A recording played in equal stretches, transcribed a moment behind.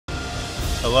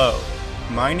Hello,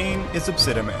 my name is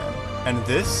Obsidiman, and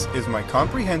this is my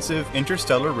comprehensive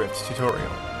Interstellar Rift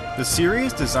tutorial, the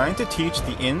series designed to teach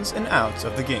the ins and outs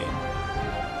of the game.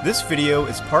 This video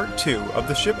is part 2 of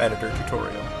the ship editor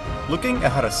tutorial, looking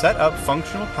at how to set up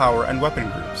functional power and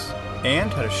weapon groups,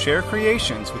 and how to share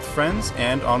creations with friends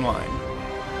and online.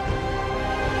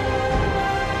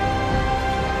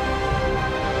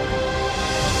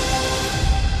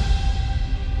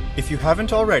 If you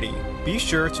haven't already, be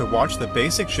sure to watch the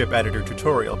basic ship editor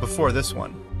tutorial before this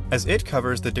one, as it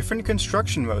covers the different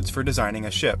construction modes for designing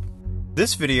a ship.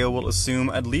 This video will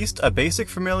assume at least a basic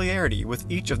familiarity with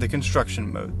each of the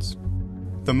construction modes.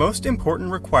 The most important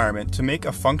requirement to make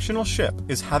a functional ship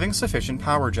is having sufficient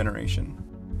power generation.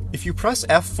 If you press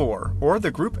F4 or the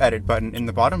Group Edit button in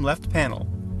the bottom left panel,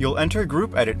 you'll enter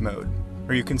Group Edit mode,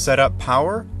 where you can set up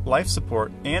power, life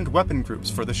support, and weapon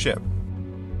groups for the ship.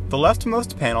 The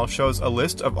leftmost panel shows a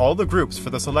list of all the groups for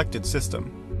the selected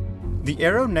system. The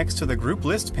arrow next to the Group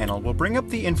List panel will bring up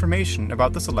the information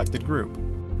about the selected group.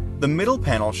 The middle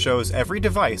panel shows every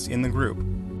device in the group,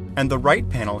 and the right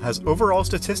panel has overall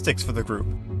statistics for the group,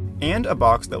 and a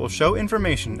box that will show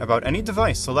information about any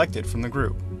device selected from the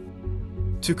group.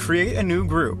 To create a new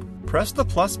group, press the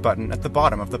plus button at the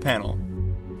bottom of the panel.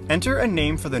 Enter a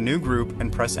name for the new group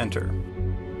and press Enter.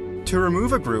 To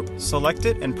remove a group, select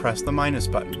it and press the minus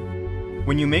button.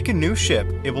 When you make a new ship,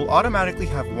 it will automatically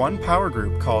have one power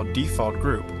group called Default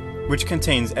Group, which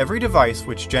contains every device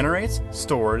which generates,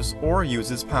 stores, or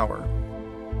uses power.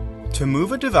 To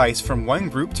move a device from one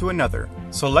group to another,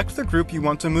 select the group you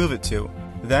want to move it to,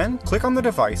 then click on the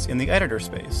device in the editor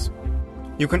space.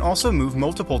 You can also move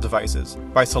multiple devices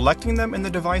by selecting them in the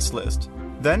device list,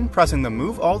 then pressing the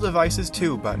Move All Devices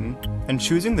To button and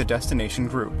choosing the destination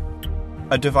group.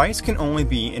 A device can only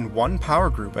be in one power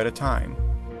group at a time.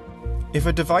 If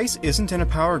a device isn't in a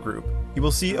power group, you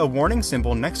will see a warning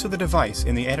symbol next to the device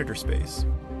in the editor space.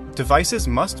 Devices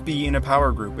must be in a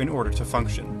power group in order to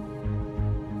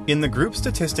function. In the Group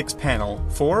Statistics panel,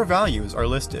 4 values are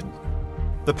listed.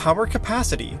 The power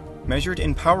capacity, measured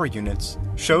in power units,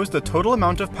 shows the total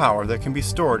amount of power that can be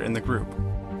stored in the group.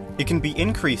 It can be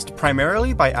increased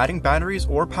primarily by adding batteries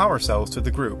or power cells to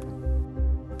the group.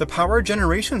 The power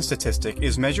generation statistic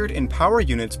is measured in power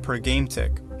units per game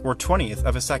tick, or 20th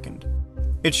of a second.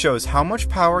 It shows how much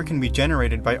power can be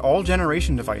generated by all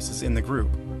generation devices in the group.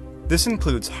 This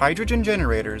includes hydrogen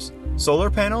generators,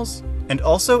 solar panels, and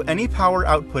also any power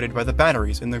outputted by the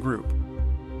batteries in the group.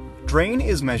 Drain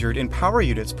is measured in power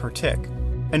units per tick,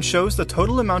 and shows the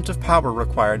total amount of power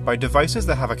required by devices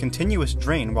that have a continuous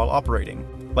drain while operating,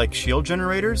 like shield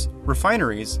generators,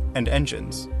 refineries, and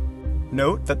engines.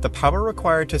 Note that the power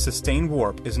required to sustain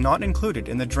warp is not included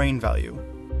in the drain value.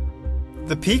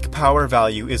 The peak power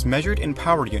value is measured in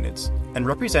power units and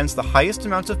represents the highest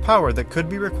amount of power that could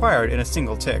be required in a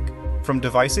single tick, from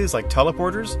devices like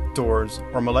teleporters, doors,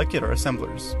 or molecular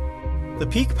assemblers. The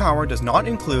peak power does not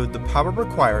include the power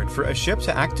required for a ship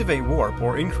to activate warp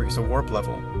or increase a warp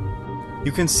level.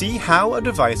 You can see how a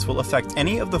device will affect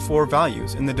any of the 4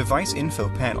 values in the Device Info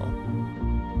panel.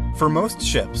 For most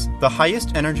ships, the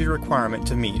highest energy requirement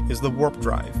to meet is the warp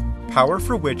drive, power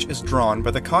for which is drawn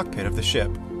by the cockpit of the ship.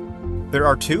 There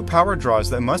are 2 power draws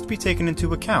that must be taken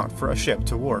into account for a ship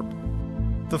to warp.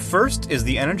 The first is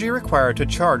the energy required to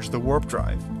charge the warp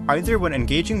drive, either when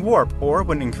engaging warp or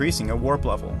when increasing a warp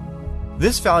level.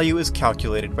 This value is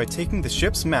calculated by taking the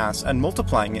ship's mass and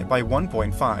multiplying it by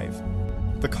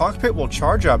 1.5. The cockpit will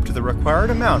charge up to the required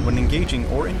amount when engaging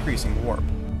or increasing warp.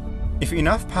 If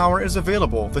enough power is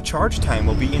available, the charge time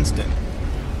will be instant.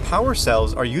 Power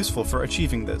cells are useful for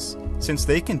achieving this, since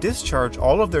they can discharge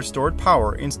all of their stored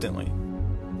power instantly.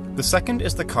 The second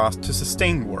is the cost to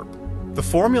sustain warp, the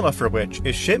formula for which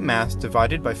is ship mass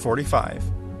divided by 45.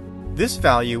 This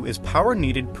value is power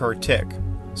needed per tick,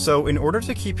 so in order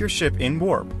to keep your ship in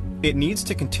warp, it needs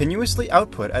to continuously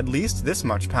output at least this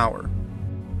much power.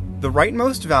 The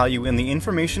rightmost value in the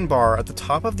information bar at the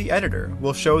top of the editor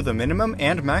will show the minimum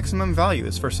and maximum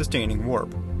values for sustaining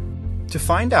warp. To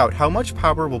find out how much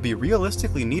power will be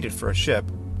realistically needed for a ship,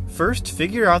 first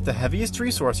figure out the heaviest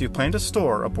resource you plan to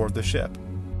store aboard the ship.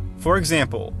 For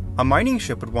example, a mining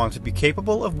ship would want to be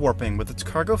capable of warping with its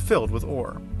cargo filled with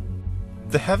ore.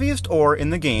 The heaviest ore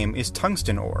in the game is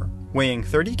tungsten ore, weighing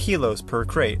 30 kilos per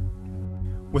crate.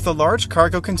 With a large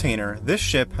cargo container, this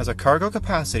ship has a cargo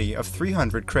capacity of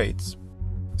 300 crates.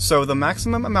 So the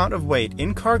maximum amount of weight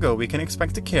in cargo we can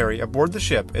expect to carry aboard the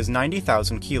ship is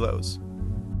 90,000 kilos.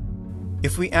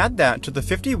 If we add that to the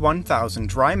 51,000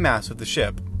 dry mass of the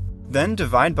ship, then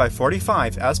divide by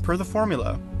 45 as per the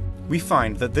formula, we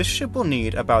find that this ship will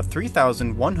need about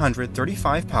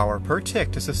 3,135 power per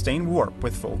tick to sustain warp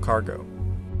with full cargo.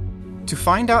 To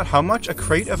find out how much a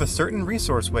crate of a certain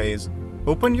resource weighs,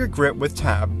 open your grip with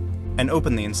Tab and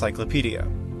open the encyclopedia.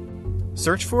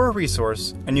 Search for a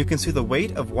resource and you can see the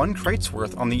weight of one crate's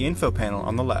worth on the info panel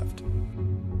on the left.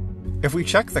 If we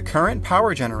check the current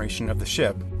power generation of the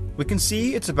ship, we can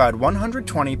see it's about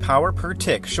 120 power per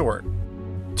tick short.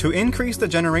 To increase the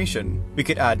generation, we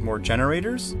could add more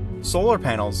generators, solar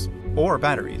panels, or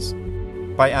batteries.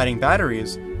 By adding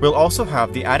batteries, we'll also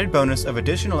have the added bonus of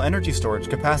additional energy storage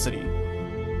capacity.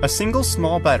 A single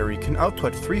small battery can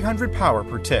output 300 power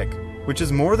per tick, which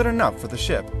is more than enough for the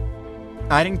ship.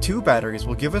 Adding 2 batteries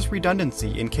will give us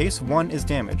redundancy in case one is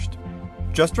damaged.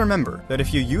 Just remember that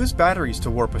if you use batteries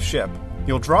to warp a ship,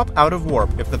 you'll drop out of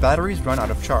warp if the batteries run out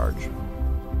of charge.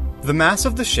 The mass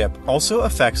of the ship also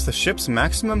affects the ship's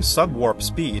maximum sub-warp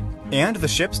speed and the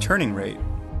ship's turning rate.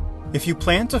 If you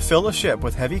plan to fill a ship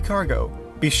with heavy cargo,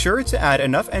 be sure to add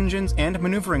enough engines and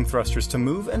maneuvering thrusters to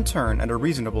move and turn at a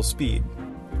reasonable speed.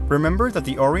 Remember that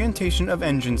the orientation of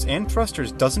engines and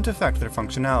thrusters doesn't affect their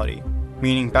functionality,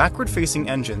 meaning backward-facing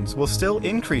engines will still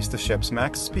increase the ship's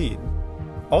max speed.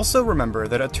 Also remember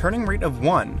that a turning rate of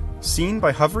 1, seen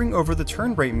by hovering over the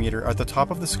turn rate meter at the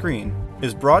top of the screen,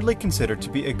 is broadly considered to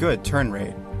be a good turn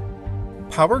rate.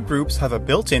 Power groups have a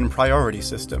built-in priority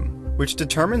system, which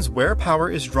determines where power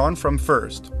is drawn from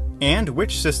first, and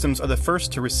which systems are the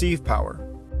first to receive power.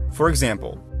 For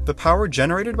example, the power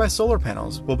generated by solar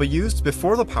panels will be used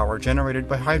before the power generated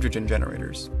by hydrogen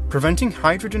generators, preventing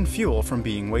hydrogen fuel from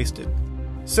being wasted.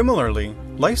 Similarly,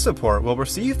 life support will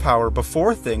receive power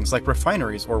before things like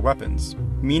refineries or weapons,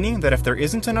 meaning that if there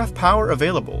isn't enough power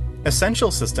available,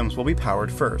 essential systems will be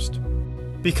powered first.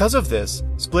 Because of this,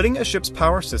 splitting a ship's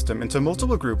power system into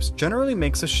multiple groups generally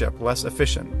makes a ship less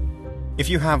efficient. If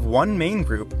you have one main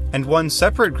group and one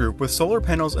separate group with solar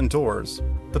panels and doors,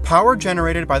 the power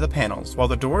generated by the panels while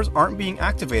the doors aren't being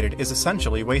activated is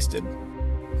essentially wasted.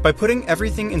 By putting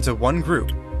everything into one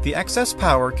group, the excess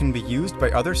power can be used by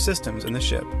other systems in the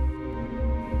ship.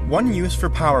 One use for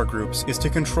power groups is to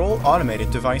control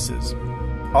automated devices.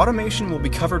 Automation will be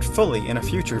covered fully in a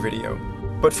future video,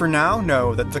 but for now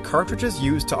know that the cartridges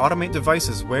used to automate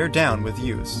devices wear down with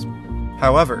use.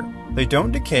 However, they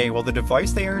don't decay while the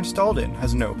device they are installed in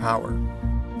has no power.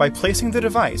 By placing the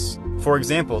device, for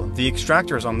example the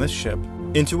extractors on this ship,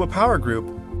 into a power group,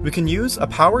 we can use a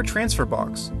power transfer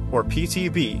box, or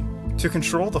PTB, to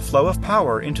control the flow of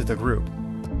power into the group.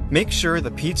 Make sure the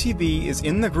PTB is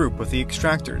in the group with the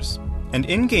extractors, and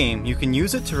in-game you can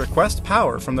use it to request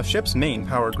power from the ship's main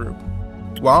power group.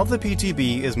 While the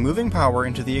PTB is moving power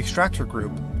into the extractor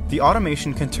group, the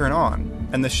automation can turn on,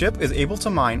 and the ship is able to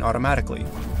mine automatically.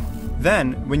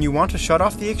 Then, when you want to shut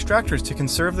off the extractors to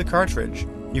conserve the cartridge,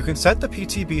 you can set the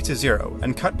PTB to 0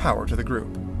 and cut power to the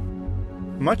group.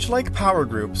 Much like power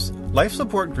groups, life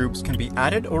support groups can be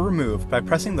added or removed by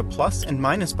pressing the plus and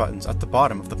minus buttons at the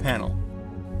bottom of the panel.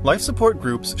 Life support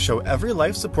groups show every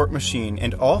life support machine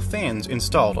and all fans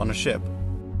installed on a ship.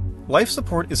 Life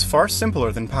support is far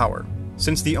simpler than power,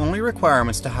 since the only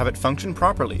requirements to have it function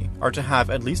properly are to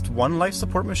have at least one life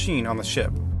support machine on the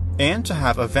ship, and to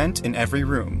have a vent in every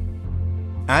room.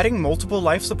 Adding multiple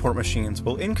life support machines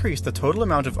will increase the total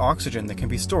amount of oxygen that can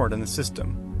be stored in the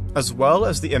system, as well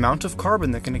as the amount of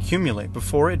carbon that can accumulate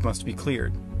before it must be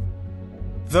cleared.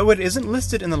 Though it isn't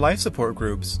listed in the life support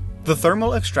groups, the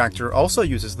thermal extractor also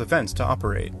uses the vents to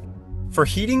operate. For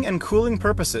heating and cooling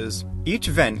purposes, each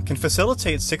vent can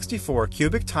facilitate 64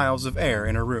 cubic tiles of air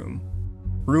in a room.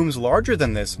 Rooms larger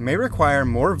than this may require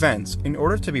more vents in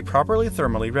order to be properly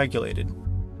thermally regulated.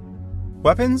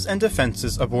 Weapons and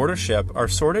defenses aboard a ship are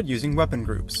sorted using weapon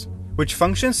groups, which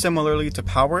function similarly to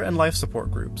power and life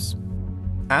support groups.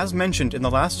 As mentioned in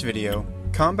the last video,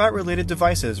 combat-related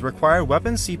devices require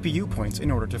weapon CPU points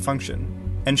in order to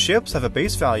function, and ships have a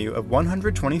base value of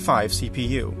 125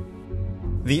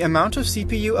 CPU. The amount of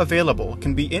CPU available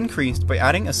can be increased by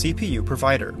adding a CPU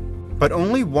provider, but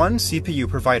only one CPU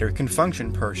provider can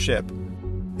function per ship.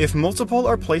 If multiple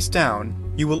are placed down,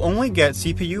 you will only get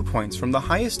CPU points from the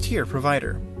highest tier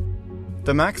provider.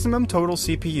 The maximum total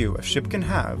CPU a ship can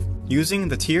have, using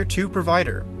the Tier 2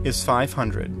 provider, is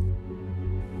 500.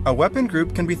 A weapon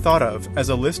group can be thought of as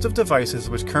a list of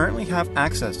devices which currently have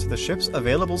access to the ship's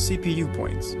available CPU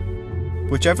points.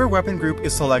 Whichever weapon group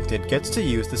is selected gets to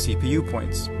use the CPU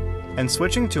points, and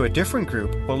switching to a different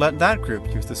group will let that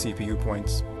group use the CPU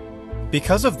points.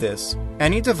 Because of this,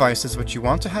 any devices which you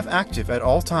want to have active at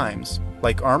all times,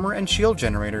 like armor and shield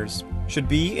generators, should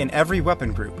be in every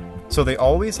weapon group, so they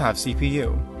always have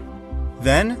CPU.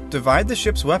 Then, divide the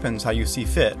ship's weapons how you see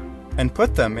fit, and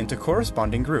put them into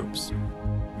corresponding groups.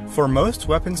 For most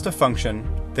weapons to function,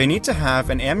 they need to have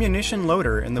an ammunition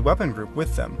loader in the weapon group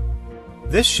with them.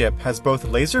 This ship has both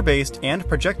laser-based and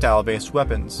projectile-based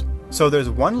weapons, so there's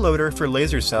one loader for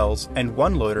laser cells and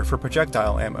one loader for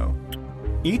projectile ammo.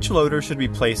 Each loader should be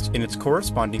placed in its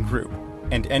corresponding group,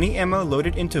 and any ammo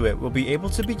loaded into it will be able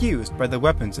to be used by the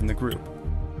weapons in the group.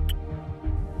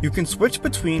 You can switch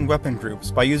between weapon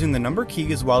groups by using the number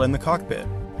keys while in the cockpit,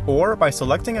 or by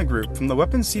selecting a group from the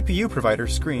weapon CPU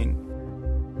provider's screen.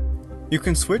 You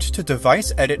can switch to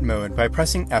Device Edit mode by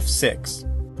pressing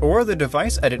F6, or the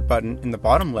Device Edit button in the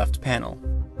bottom left panel.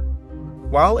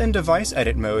 While in Device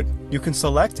Edit mode, you can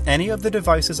select any of the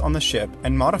devices on the ship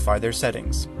and modify their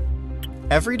settings.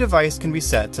 Every device can be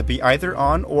set to be either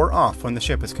on or off when the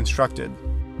ship is constructed.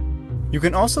 You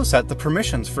can also set the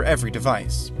permissions for every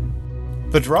device.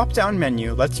 The drop-down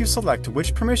menu lets you select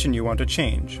which permission you want to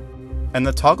change, and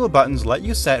the toggle buttons let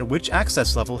you set which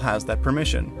access level has that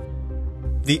permission.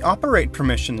 The Operate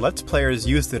permission lets players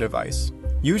use the device,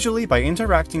 usually by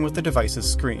interacting with the device's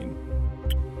screen.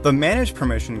 The Manage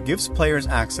permission gives players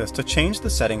access to change the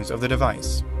settings of the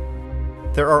device.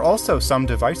 There are also some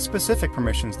device-specific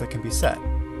permissions that can be set.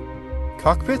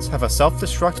 Cockpits have a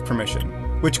self-destruct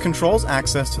permission, which controls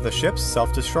access to the ship's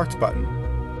self-destruct button.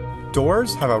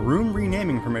 Doors have a room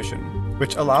renaming permission,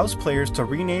 which allows players to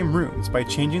rename rooms by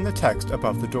changing the text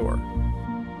above the door.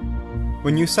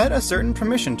 When you set a certain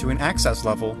permission to an access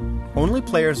level, only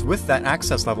players with that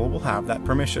access level will have that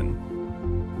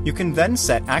permission. You can then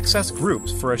set access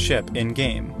groups for a ship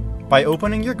in-game by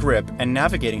opening your grip and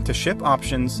navigating to Ship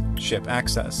Options, Ship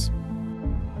Access.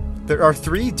 There are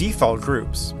 3 default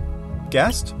groups: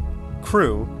 Guest,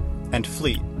 Crew, and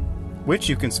Fleet, which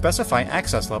you can specify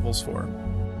access levels for.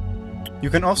 You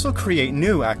can also create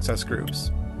new access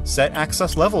groups, set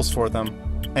access levels for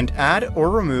them, and add or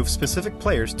remove specific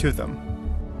players to them.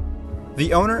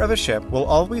 The owner of a ship will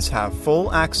always have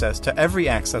full access to every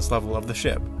access level of the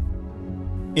ship.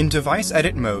 In Device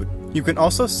Edit mode, you can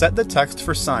also set the text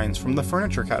for signs from the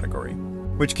Furniture category,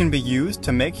 which can be used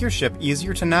to make your ship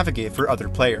easier to navigate for other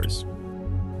players.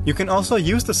 You can also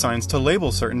use the signs to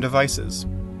label certain devices.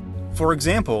 For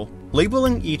example,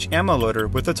 labeling each ammo loader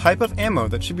with the type of ammo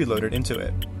that should be loaded into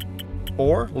it,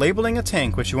 or labeling a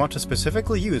tank which you want to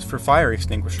specifically use for fire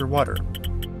extinguisher water.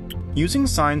 Using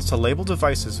signs to label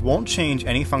devices won't change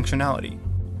any functionality,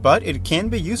 but it can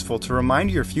be useful to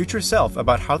remind your future self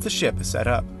about how the ship is set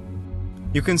up.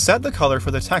 You can set the color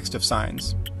for the text of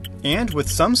signs, and with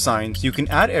some signs you can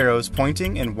add arrows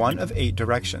pointing in one of 8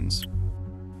 directions.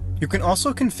 You can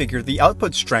also configure the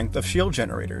output strength of shield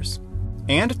generators,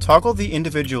 and toggle the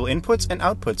individual inputs and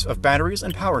outputs of batteries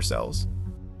and power cells.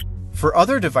 For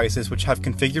other devices which have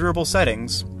configurable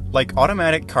settings, like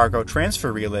automatic cargo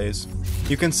transfer relays,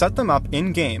 you can set them up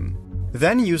in-game,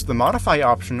 then use the Modify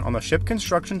option on the ship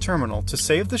construction terminal to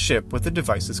save the ship with the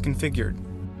devices configured.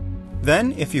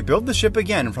 Then, if you build the ship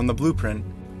again from the blueprint,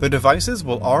 the devices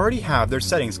will already have their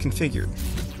settings configured.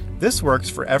 This works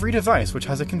for every device which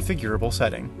has a configurable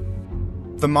setting.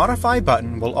 The Modify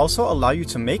button will also allow you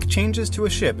to make changes to a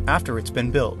ship after it's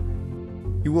been built.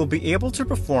 You will be able to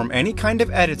perform any kind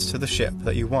of edits to the ship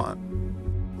that you want,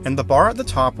 and the bar at the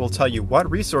top will tell you what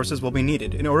resources will be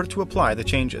needed in order to apply the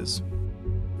changes.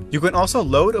 You can also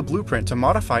load a blueprint to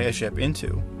modify a ship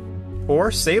into,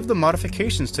 or save the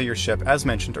modifications to your ship as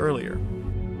mentioned earlier.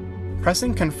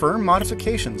 Pressing Confirm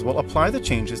Modifications will apply the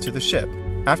changes to the ship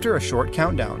after a short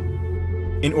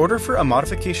countdown. In order for a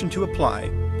modification to apply,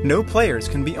 no players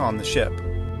can be on the ship.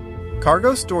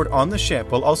 Cargo stored on the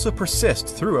ship will also persist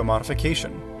through a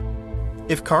modification.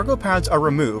 If cargo pads are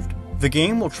removed, the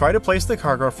game will try to place the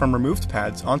cargo from removed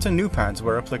pads onto new pads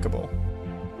where applicable.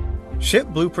 Ship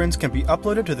blueprints can be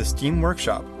uploaded to the Steam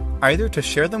Workshop, either to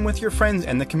share them with your friends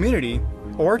and the community,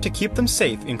 or to keep them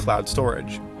safe in cloud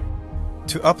storage.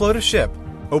 To upload a ship,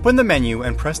 open the menu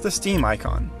and press the Steam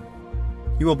icon.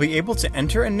 You will be able to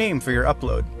enter a name for your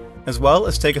upload, as well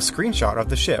as take a screenshot of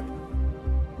the ship.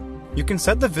 You can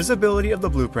set the visibility of the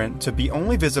blueprint to be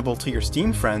only visible to your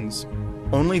Steam friends,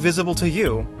 only visible to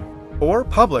you, or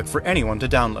public for anyone to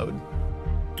download.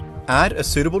 Add a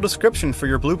suitable description for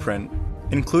your blueprint,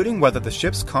 including whether the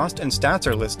ship's cost and stats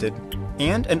are listed,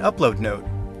 and an upload note,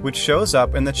 which shows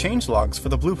up in the changelogs for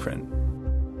the blueprint.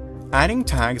 Adding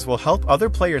tags will help other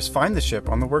players find the ship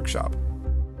on the workshop.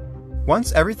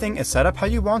 Once everything is set up how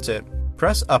you want it,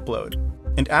 press Upload,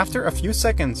 and after a few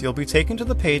seconds you'll be taken to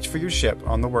the page for your ship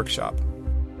on the workshop.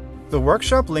 The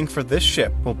workshop link for this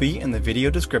ship will be in the video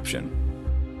description.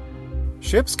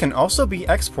 Ships can also be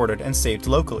exported and saved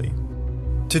locally.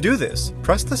 To do this,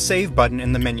 press the Save button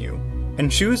in the menu,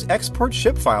 and choose Export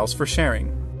Ship Files for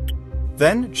sharing.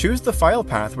 Then choose the file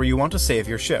path where you want to save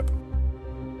your ship.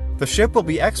 The ship will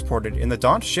be exported in the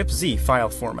 .shipz file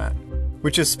format,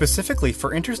 which is specifically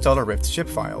for Interstellar Rift ship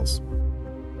files.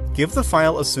 Give the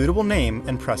file a suitable name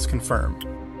and press Confirm.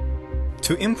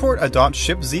 To import a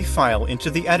 .shipz file into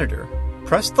the editor,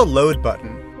 press the Load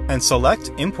button and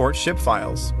select Import Ship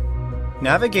Files.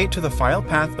 Navigate to the file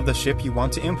path of the ship you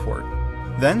want to import,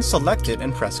 then select it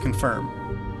and press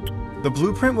Confirm. The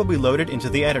blueprint will be loaded into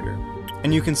the editor,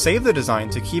 and you can save the design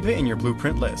to keep it in your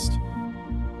blueprint list.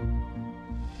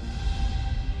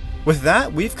 With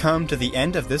that, we've come to the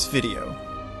end of this video.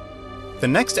 The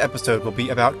next episode will be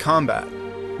about combat,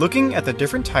 looking at the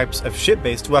different types of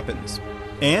ship-based weapons,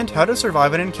 and how to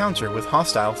survive an encounter with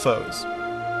hostile foes.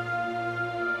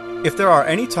 If there are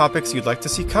any topics you'd like to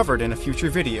see covered in a future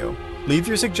video, leave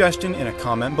your suggestion in a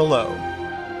comment below.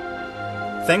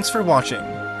 Thanks for watching,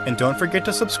 and don't forget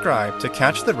to subscribe to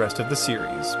catch the rest of the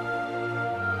series.